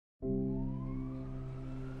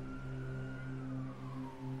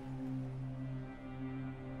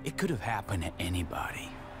It could have happened to anybody,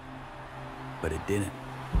 but it didn't.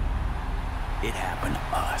 It happened to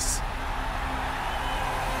us.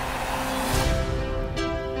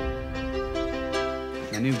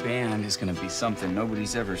 The new band is gonna be something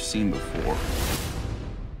nobody's ever seen before.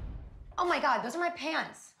 Oh my God, those are my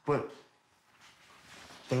pants. But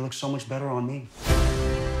they look so much better on me.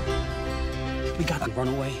 We got a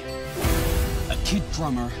runaway, a kid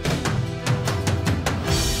drummer,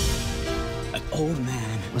 an old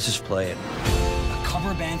man. Let's just play it. A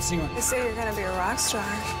cover band singer. They say you're gonna be a rock star.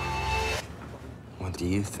 What do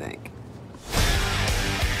you think?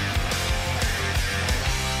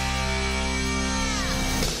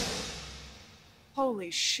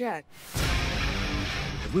 Holy shit.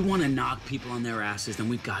 If we want to knock people on their asses, then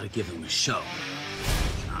we've got to give them a show.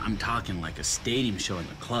 I'm talking like a stadium show in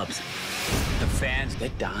the clubs. The fans, they're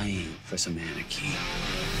dying for some anarchy.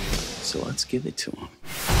 So let's give it to them.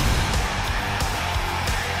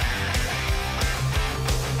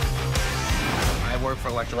 I work for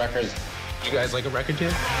Elektra Records. You guys like a record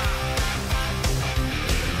deal?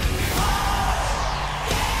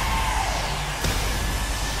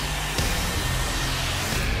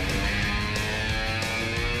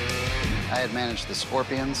 I had managed the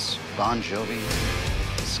Scorpions, Bon Jovi,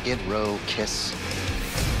 Skid Row, Kiss,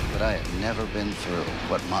 but I had never been through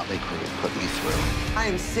what Motley Crue put me through. I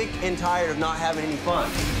am sick and tired of not having any fun.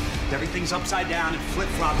 Everything's upside down and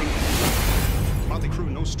flip-flopping. Motley Crue,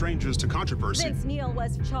 no strangers to controversy. Vince Neil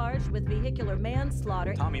was charged with vehicular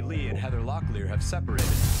manslaughter. Tommy Lee and Heather Locklear have separated.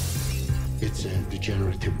 It's a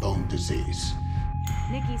degenerative bone disease.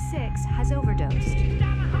 Nikki Sixx has overdosed.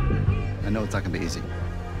 I know it's not gonna be easy,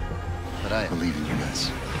 but I believe in you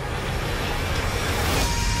guys.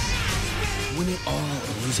 Win it all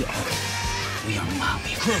or lose it all. We are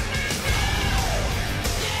Motley Crue.